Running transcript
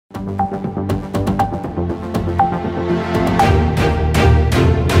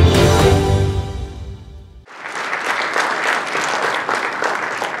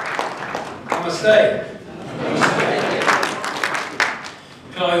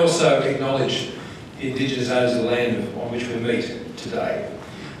also acknowledge the Indigenous owners of the land on which we meet today?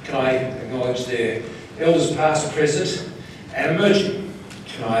 Can I acknowledge their elders past, present and emerging?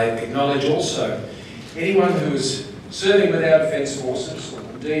 Can I acknowledge also anyone who is serving with our Defence Forces, or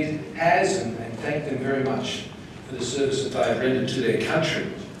indeed has, and thank them very much for the service that they have rendered to their country?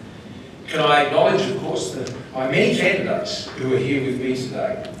 Can I acknowledge, of course, my many candidates who are here with me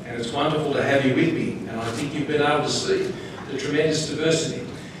today, and it's wonderful to have you with me, and I think you've been able to see the tremendous diversity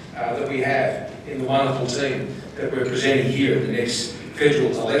that we have in the wonderful team that we're presenting here at the next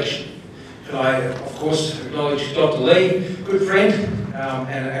federal election. Can I, of course, acknowledge Dr. Lee, good friend,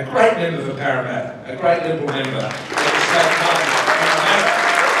 and a great member for Parramatta, a great Liberal member of the State Parliament of Parramatta.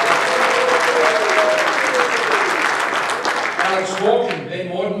 Alex Walk and Ben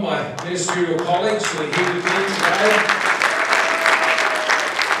Morden, my ministerial colleagues who are here with me today.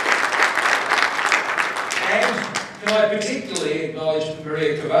 And can I particularly acknowledge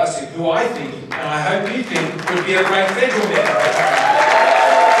Maria Kovacic, who I think, and I hope you think, would be a great federal member of Parramatta.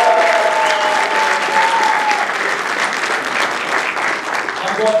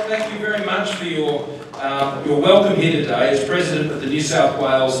 Thank you very much for your welcome here today as President of the New South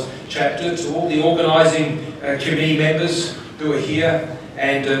Wales chapter, to all the organising committee members who are here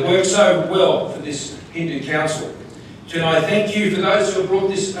and work so well for this Hindu Council. Can I thank you for those who have brought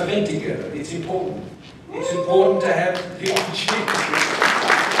this event together? It's important. It's important to have the opportunity.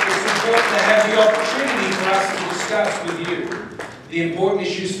 It's important to have the opportunity for us to discuss with you the important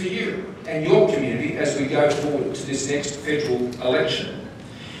issues for you and your community as we go forward to this next federal election.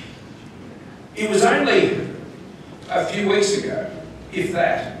 It was only a few weeks ago, if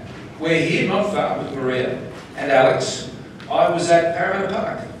that, we're here not far with Maria and Alex. I was at Parramatta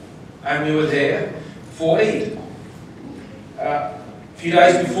Park and we were there for Eid. A few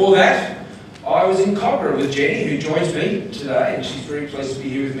days before that, I was in Cogra with Jenny, who joins me today, and she's very pleased to be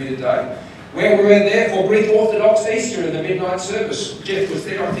here with me today, where we were there for Greek Orthodox Easter in the midnight service. Jeff was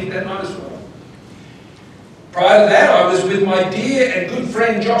there, I think, that night as well. Prior to that, I was with my dear and good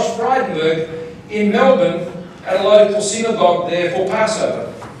friend Josh Frydenberg in Melbourne at a local synagogue there for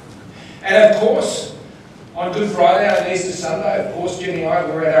Passover. And of course, on Good Friday and Easter Sunday, of course, Jenny and I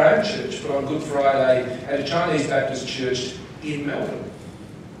were at our own church, but on Good Friday at a Chinese Baptist church in Melbourne.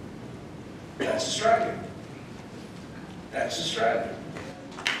 That's Australia. That's Australia.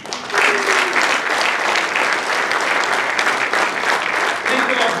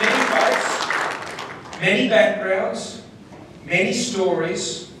 People of many faiths, many backgrounds, many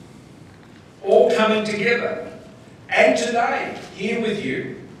stories, all coming together. And today, here with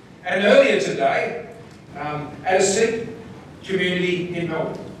you, and earlier today, at a Sikh community in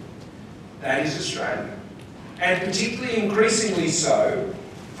Melbourne. That is Australia. And particularly increasingly so,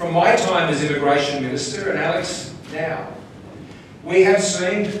 from my time as Immigration Minister, and Alex now, we have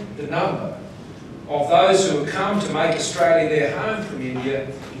seen the number of those who have come to make Australia their home from India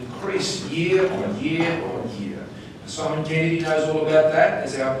increase year on year on year. Simon Kennedy knows all about that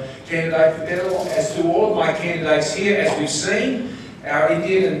as our candidate for federal, as do all of my candidates here, as we've seen our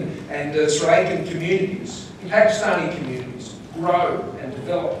Indian and Sri Lankan communities, Pakistani communities grow and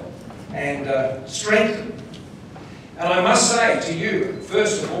develop and strengthen. And I must say to you,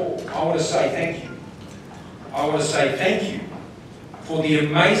 first of all, I want to say thank you. I want to say thank you for the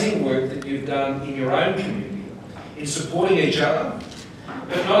amazing work that you've done in your own community, in supporting each other,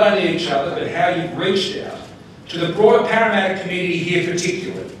 but not only each other, but how you've reached out to the broader Parramatta community here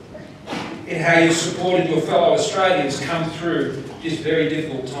particularly, in how you've supported your fellow Australians come through this very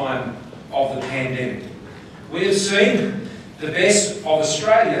difficult time of the pandemic. We have seen the best of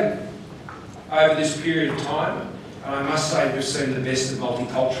Australia over this period of time, and I must say we've seen the best of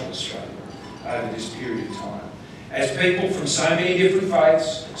multicultural Australia over this period of time. As people from so many different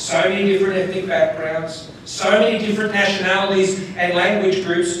faiths, so many different ethnic backgrounds, so many different nationalities and language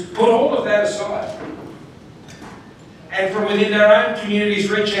groups put all of that aside, and from within their own communities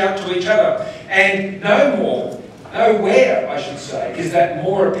reach out to each other. And nowhere, I should say, is that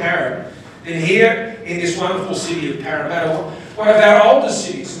more apparent than here in this wonderful city of Parramatta, one of our oldest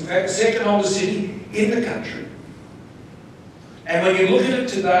cities, in fact, the second oldest city in the country. And when you look at it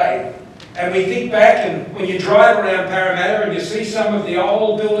today, and we think back, and when you drive around Parramatta and you see some of the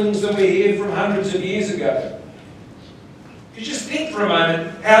old buildings that were here from hundreds of years ago, you just think for a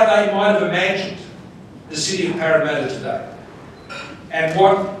moment how they might have imagined the city of Parramatta today, and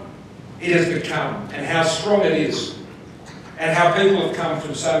what it has become, and how strong it is, and how people have come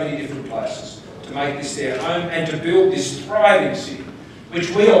from so many different places to make this their home and to build this thriving city, which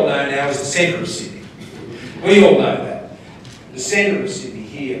we all know now is the centre of Sydney. We all know that. The centre of Sydney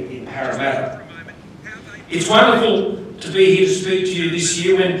here in Parramatta. It's wonderful to be here to speak to you this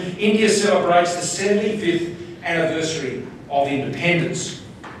year when India celebrates the 75th anniversary of independence.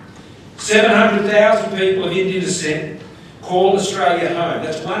 700,000 people of Indian descent call Australia home.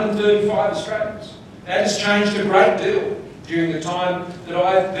 That's 1 in 35 Australians. That has changed a great deal during the time that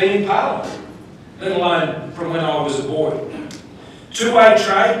I've been in Parliament, let alone from when I was a boy. Two-way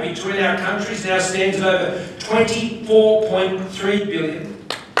trade between our countries now stands at over 24.3 billion.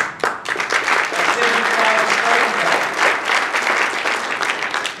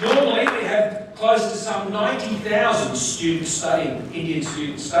 Normally we have close to some 90,000 Indian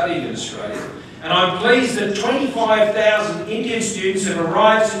students studying in Australia, and I'm pleased that 25,000 Indian students have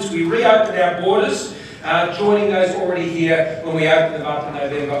arrived since we reopened our borders, joining those already here when we opened them up in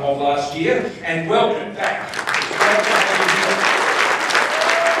November of last year, and welcome back.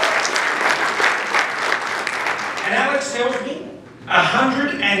 And Alex tells me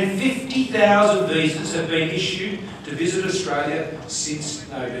 150,000 visas have been issued to visit Australia since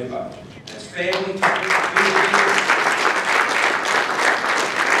November. That's family time.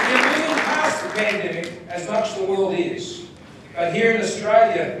 We're moving past the pandemic as much the world is. But here in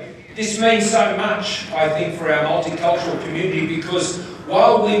Australia, this means so much, I think, for our multicultural community, because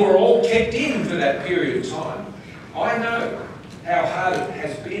while we were all kept in for that period of time, I know how hard it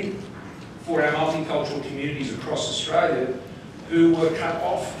has been for our multicultural communities across Australia who were cut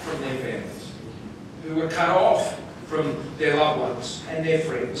off from their families, who were cut off from their loved ones and their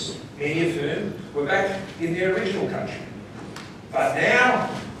friends, many of whom were back in their original country. But now,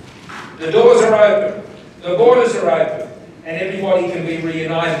 the doors are open, the borders are open, and everybody can be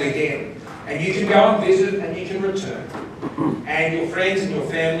reunited again. And you can go and visit and you can return. And your friends and your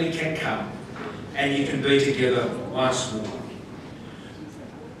family can come. And you can be together once more.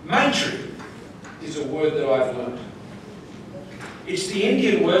 Matri is a word that I've learned. It's the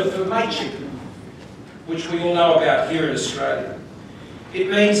Indian word for mateship, which we all know about here in Australia. It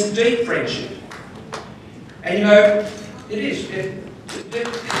means deep friendship. And you know, it is. Deep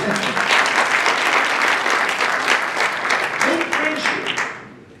friendship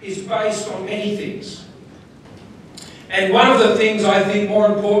is based on many things. And one of the things I think more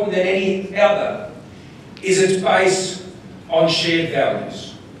important than any other is it's based on shared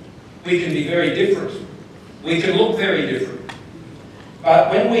values. We can be very different. We can look very different.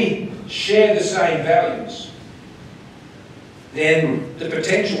 But when we share the same values, then the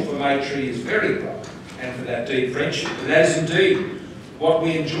potential for matri is very bright, and for that deep friendship. And that is indeed what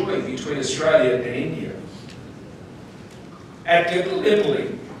we enjoy between Australia and India. At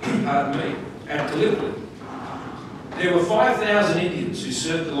Gallipoli, there were 5,000 Indians who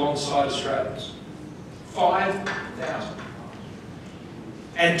served alongside Australians. 5,000.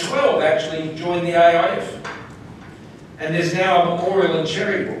 And 12 actually joined the AIF. And there's now a memorial in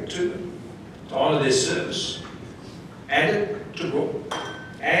Cherrybrook to them, to honour their service. And at Tobruk,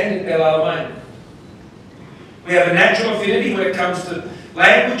 and at El Alamein. We have a natural affinity when it comes to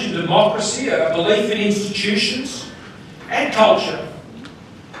language and democracy, a belief in institutions and culture,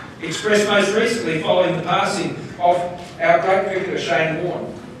 expressed most recently following the passing of our great cricketer Shane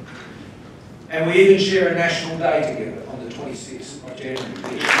Warne. And we even share a national day together on the 26th of January.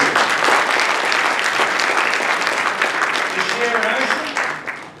 We share an ocean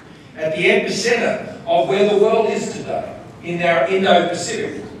at the epicentre of where the world is today, in our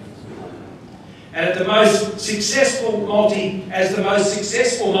Indo-Pacific. And at the most successful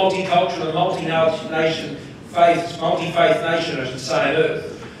multicultural and multi-faith nation, I should say, on earth,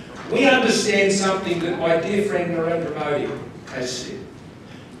 we understand something that my dear friend Narendra Modi has said.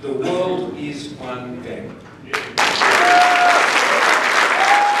 The world is one family.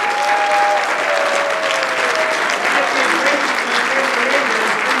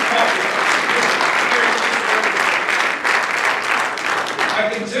 I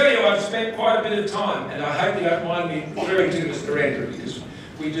can tell you I've spent quite a bit of time, and I hope you don't mind me referring to him as Narendra, because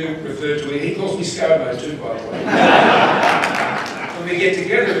we do refer to him. He calls me ScoMo too, by the way. When we get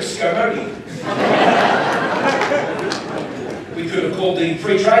together, it's ScoModi. We could have called the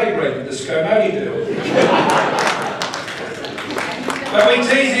free trade agreement the ScoModi deal. But we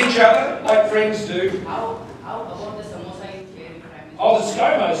tease each other like friends do. How about the samosa in here? Oh, the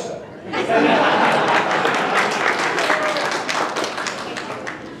ScoMosa.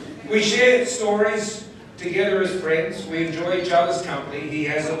 We share stories together as friends. We enjoy each other's company. He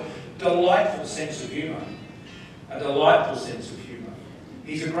has a delightful sense of humour. A delightful sense of humour.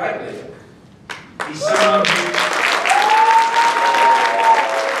 He's a great leader. He's someone who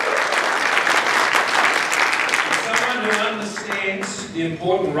understands the the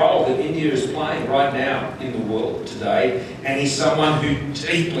important role that India is playing right now in the world today, and he's someone who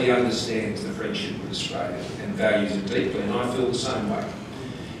deeply understands the friendship with Australia and values it deeply, and I feel the same way.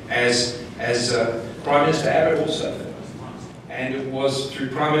 As Prime Minister Abbott also felt. And it was through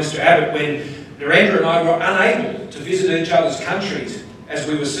Prime Minister Abbott when Narendra and I were unable to visit each other's countries as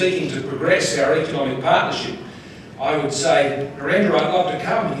we were seeking to progress our economic partnership. I would say, Narendra, I'd love to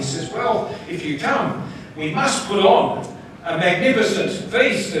come. And he says, well, if you come, we must put on a magnificent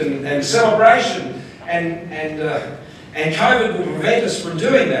feast and celebration, and COVID will prevent us from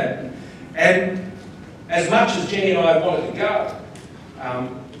doing that. And as much as Jenny and I wanted to go,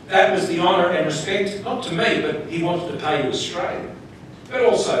 that was the honour and respect, not to me, but he wanted to pay to Australia, but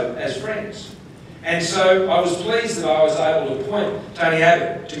also as friends. And so I was pleased that I was able to appoint Tony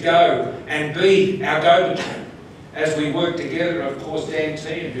Abbott to go and be our go-between as we worked together, and of course Dan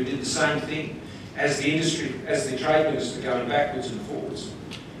Tehan, who did the same thing as the industry, as the Trade Minister, going backwards and forwards.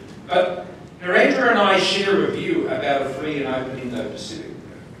 But Narendra and I share a view about a free and open Indo-Pacific.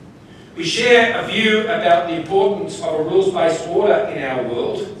 We share a view about the importance of a rules-based order in our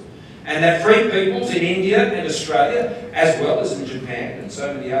world, and that free peoples in India and Australia, as well as in Japan and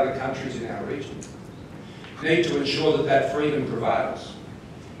so many other countries in our region, need to ensure that that freedom prevails.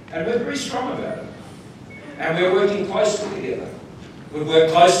 And we're very strong about it. And we're working closely together. We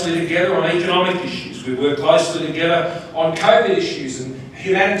work closely together on economic issues. We work closely together on COVID issues and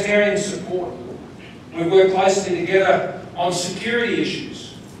humanitarian support. We work closely together on security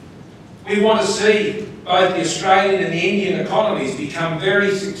issues. We want to see both the Australian and the Indian economies become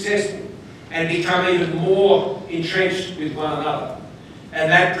very successful and become even more entrenched with one another.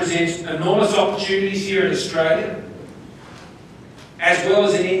 And that presents enormous opportunities here in Australia, as well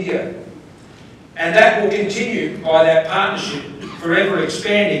as in India. And that will continue by that partnership forever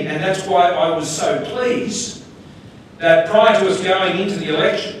expanding, and that's why I was so pleased that prior to us going into the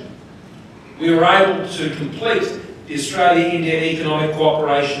election, we were able to complete the Australia-India Economic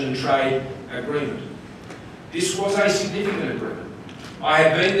Cooperation and Trade Agreement. This was a significant agreement. I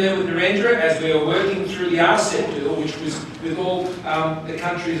had been there with Narendra as we were working through the RCEP deal, which was with all the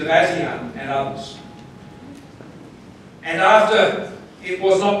countries of ASEAN and others. And after it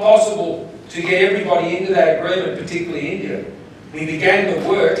was not possible to get everybody into that agreement, particularly India, we began the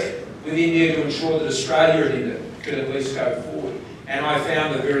work with India to ensure that Australia and India could at least go forward. And I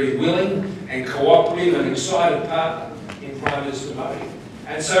found a very willing and cooperative and excited partner in Prime Minister Modi.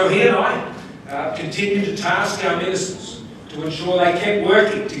 And so he and I continued to task our ministers to ensure they kept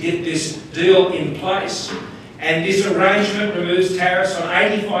working to get this deal in place. And this arrangement removes tariffs on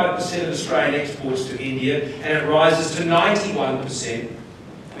 85% of Australian exports to India, and it rises to 91%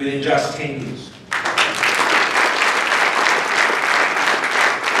 within just 10 years.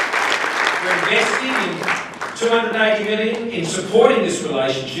 We're investing in $280 million in supporting this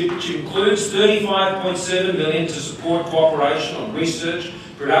relationship, which includes $35.7 million to support cooperation on research,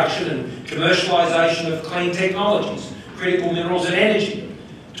 production and commercialisation of clean technologies, critical minerals and energy,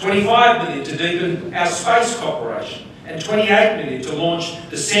 $25 million to deepen our space cooperation, and $28 million to launch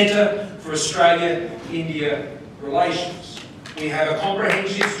the Centre for Australia-India Relations. We have a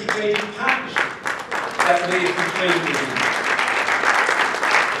comprehensive strategic partnership that we have completed with India.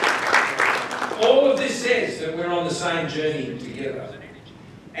 All of this says that we're on the same journey together.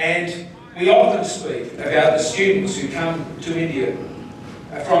 And we often speak about the students who come to India,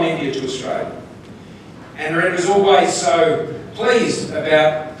 from India to Australia. And Narendra is always so pleased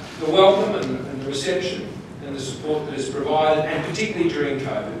about the welcome and the reception and the support that is provided, and particularly during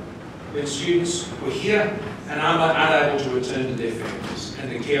COVID, when students were here and unable to return to their families,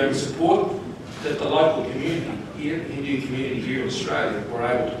 and the care and support that the local community here, the Hindu community here in Australia, were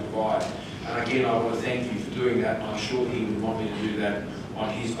able to provide. And again, I want to thank you for doing that, and I'm sure he would want me to do that on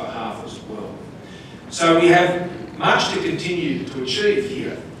his behalf as well. So we have much to continue to achieve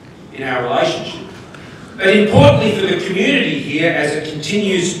here in our relationship. But importantly for the community here, as it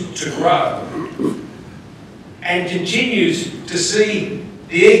continues to grow and continues to see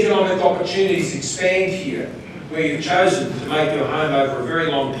the economic opportunities expand here, where you've chosen to make your home over a very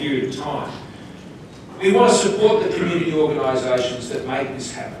long period of time, we want to support the community organisations that make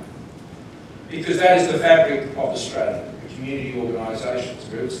this happen. Because that is the fabric of Australia, the community organisations,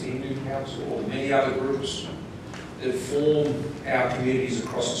 whether it's the Hindu Council or many other groups that form our communities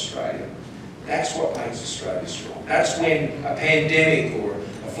across Australia. That's what makes Australia strong. That's when a pandemic or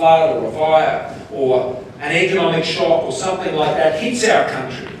a flood or a fire or an economic shock or something like that hits our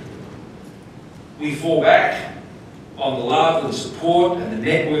country, we fall back on the love and support and the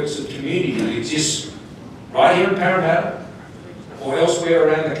networks of community that exist right here in Parramatta or elsewhere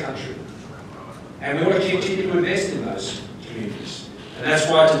around the country. And we want to continue to invest in those communities. And And that's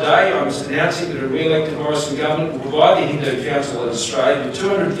why today I'm announcing that a re-elected Morrison government will provide the Hindu Council in Australia with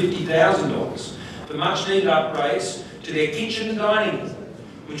 $250,000 for much-needed upgrades to their kitchen and dining room,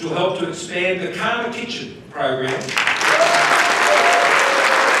 which will help to expand the Karma Kitchen program.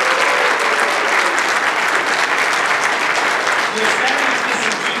 We established this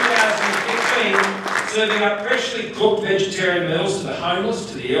in 2015, serving up freshly cooked vegetarian meals to the homeless,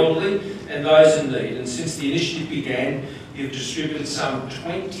 to the elderly and those in need. And since the initiative began, you've distributed some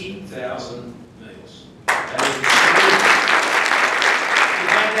 20,000 meals.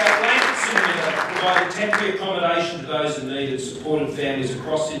 Provided temporary accommodation to those in need and supported families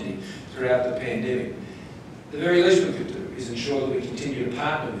across Sydney throughout the pandemic. The very least we could do is ensure that we continue to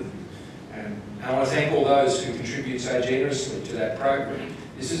partner with you. And I want to thank all those who contribute so generously to that program.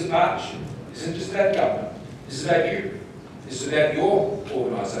 This is a partnership. This isn't just about government. This is about you. This is about your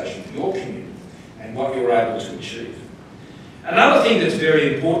organisation, your community, and what you're able to achieve. Another thing that's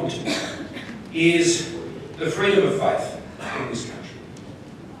very important to me is the freedom of faith in this country.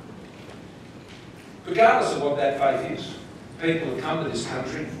 Regardless of what that faith is, people have come to this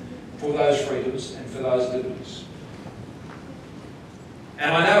country for those freedoms and for those liberties.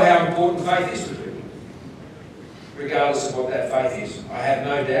 And I know how important faith is to people, regardless of what that faith is. I have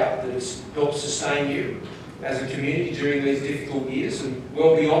no doubt that it's helped sustain you as a community during these difficult years and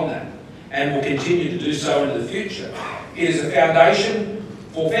well beyond that, and will continue to do so into the future. It is a foundation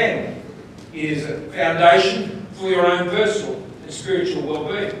for family. It is a foundation for your own personal and spiritual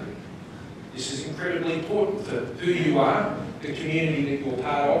well-being. This is incredibly important for who you are, the community that you're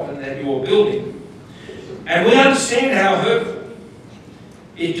part of and that you're building. And we understand how hurtful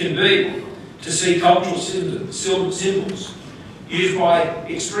it can be to see cultural symbols used by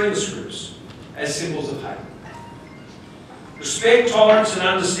extremist groups as symbols of hate. Respect, tolerance and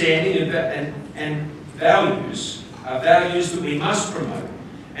understanding and values are values that we must promote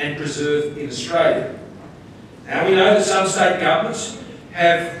and preserve in Australia. Now we know that some state governments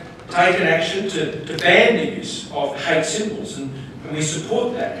have taken action to ban the use of hate symbols, and we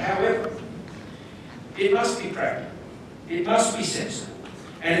support that. However, it must be practical, it must be sensible,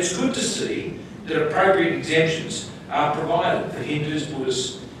 and it's good to see that appropriate exemptions are provided for Hindus,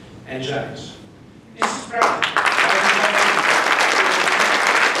 Buddhists and Jains. This is practical.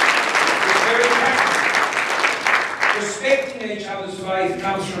 It's very practical. Respecting each other's faith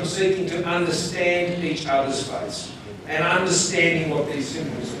comes from seeking to understand each other's faiths, and understanding what these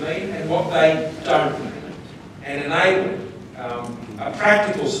symbols mean and what they don't mean, and enabling a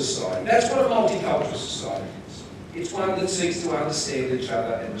practical society. That's what a multicultural society is. It's one that seeks to understand each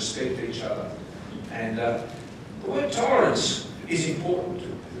other and respect each other. And the word tolerance is important,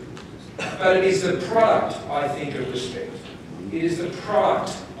 but it is the product, I think, of respect. It is the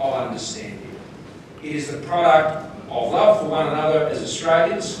product of understanding. It is the product of love for one another as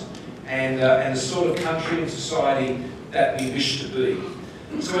Australians and the sort of country and society that we wish to be.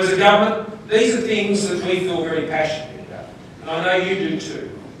 So as a government, these are things that we feel very passionate about. And I know you do too.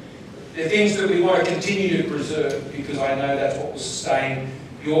 They're things that we want to continue to preserve because I know that's what will sustain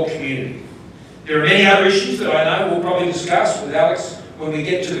your community. There are many other issues that I know we'll probably discuss with Alex when we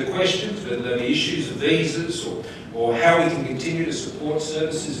get to the questions, whether they're the issues of visas or how we can continue to support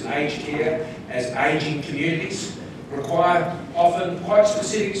services in aged care as ageing communities require often quite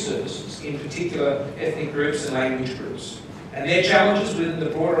specific services in particular ethnic groups and language groups, and their challenges within the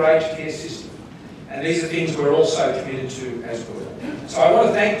broader aged care system. And these are things we're also committed to as well. So I want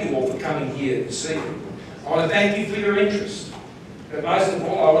to thank you all for coming here this evening. I want to thank you for your interest, but most of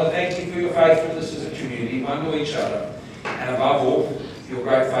all I want to thank you for your faithfulness as a community, one to each other, and above all, your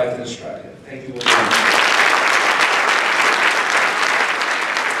great faith in Australia. Thank you all.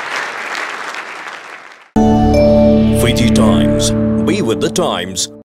 Fiji Times. Be with the times.